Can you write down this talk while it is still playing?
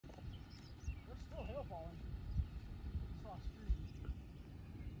falling. Saw a stream.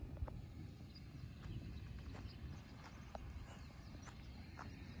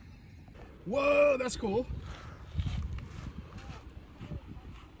 Whoa, that's cool.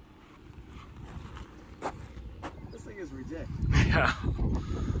 This thing is ridiculous. Yeah.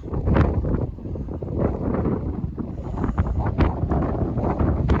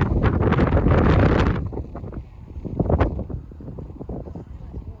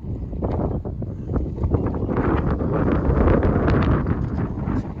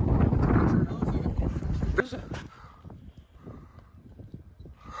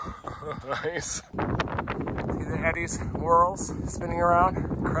 Nice. See the eddies, whirls spinning around,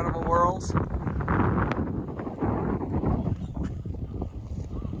 incredible whirls.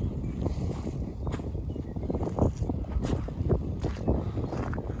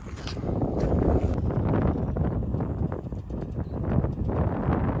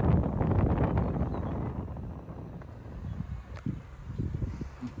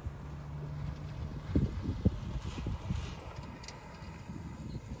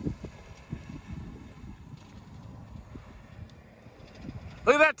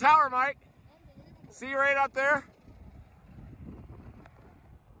 Look at that tower, Mike. See you right up there?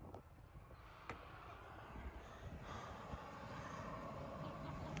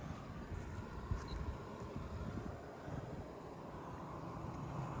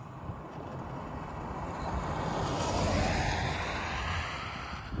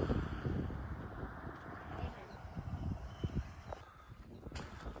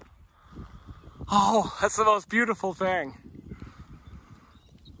 Oh, that's the most beautiful thing.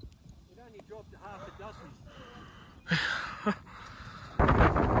 Half a dozen.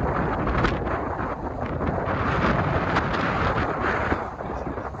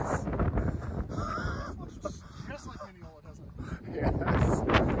 Just like Mineola, doesn't it? Yes.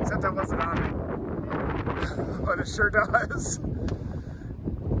 Except that wasn't on it. But it sure does.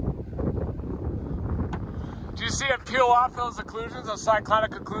 Do you see it peel off those occlusions, those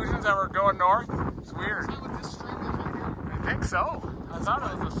cyclonic occlusions that were going north? It's weird. Is that what this stream is right here? I think so. I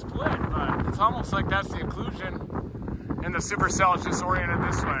thought it was a split, but it's almost like that's the occlusion, and the supercell is just oriented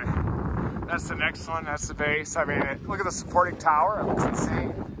this way. That's the next one, that's the base. I mean, look at the supporting tower, it looks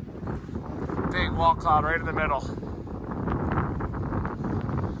insane. Big wall cloud right in the middle.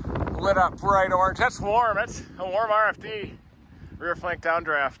 Lit up bright orange. That's warm, that's a warm RFD. Rear flank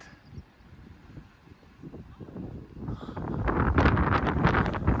downdraft.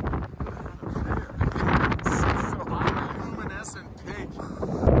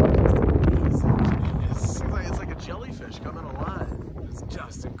 Jellyfish coming alive. It's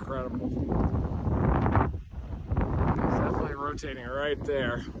just incredible. It's definitely rotating right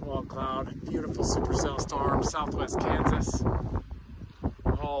there. Wall cloud, beautiful supercell storm, southwest Kansas.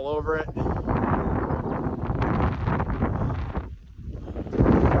 All over it.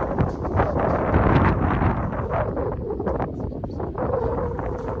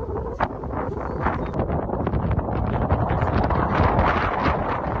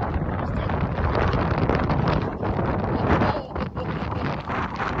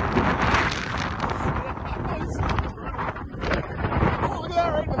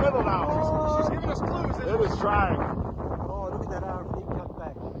 It was trying. Oh, look at that RFD cut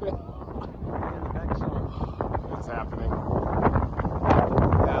back. What's happening?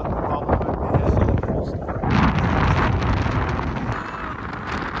 Yeah,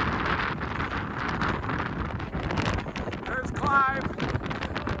 there's Clive.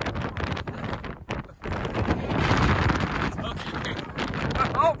 Okay.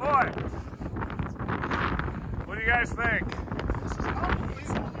 Oh boy. What do you guys think? This is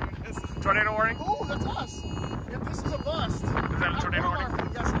unbelievable, dude. This is Tornado warning? Oh, that's us. If this is a bust. Is that a tornado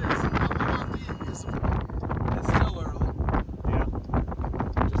warning? Yes, it is. it's still early. Yeah.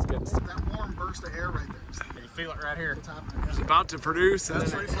 Just getting That warm burst of air right there. You can feel it right here. What's happening? It's about to produce. And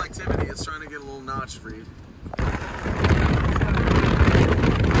That's then reflectivity. It's trying to get a little notch for you.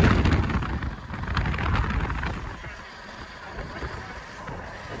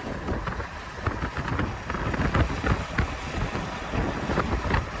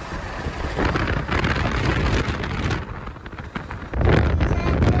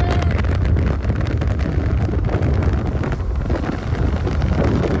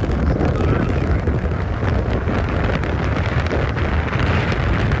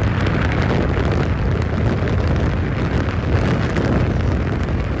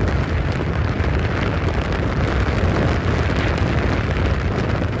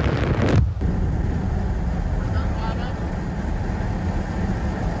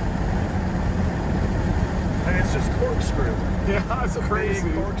 Yeah, it's crazy.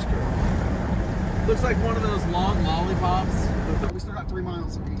 Big corkscrew. Looks like one of those long lollipops. We still got 3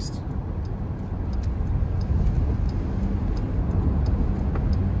 miles east.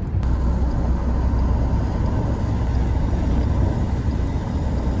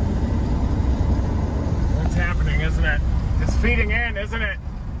 What's happening, isn't it? It's feeding in, isn't it?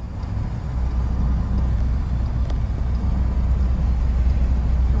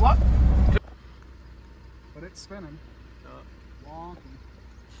 What? But it's spinning. Wonky.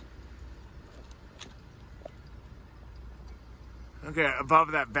 Okay,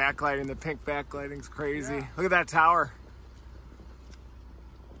 above that backlighting, the pink backlighting's crazy. Yeah. Look at that tower.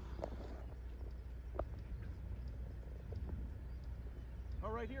 Oh,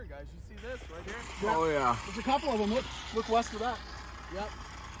 right here, guys. You see this right here? Yeah. Oh yeah. There's a couple of them. Look west of that. Yep.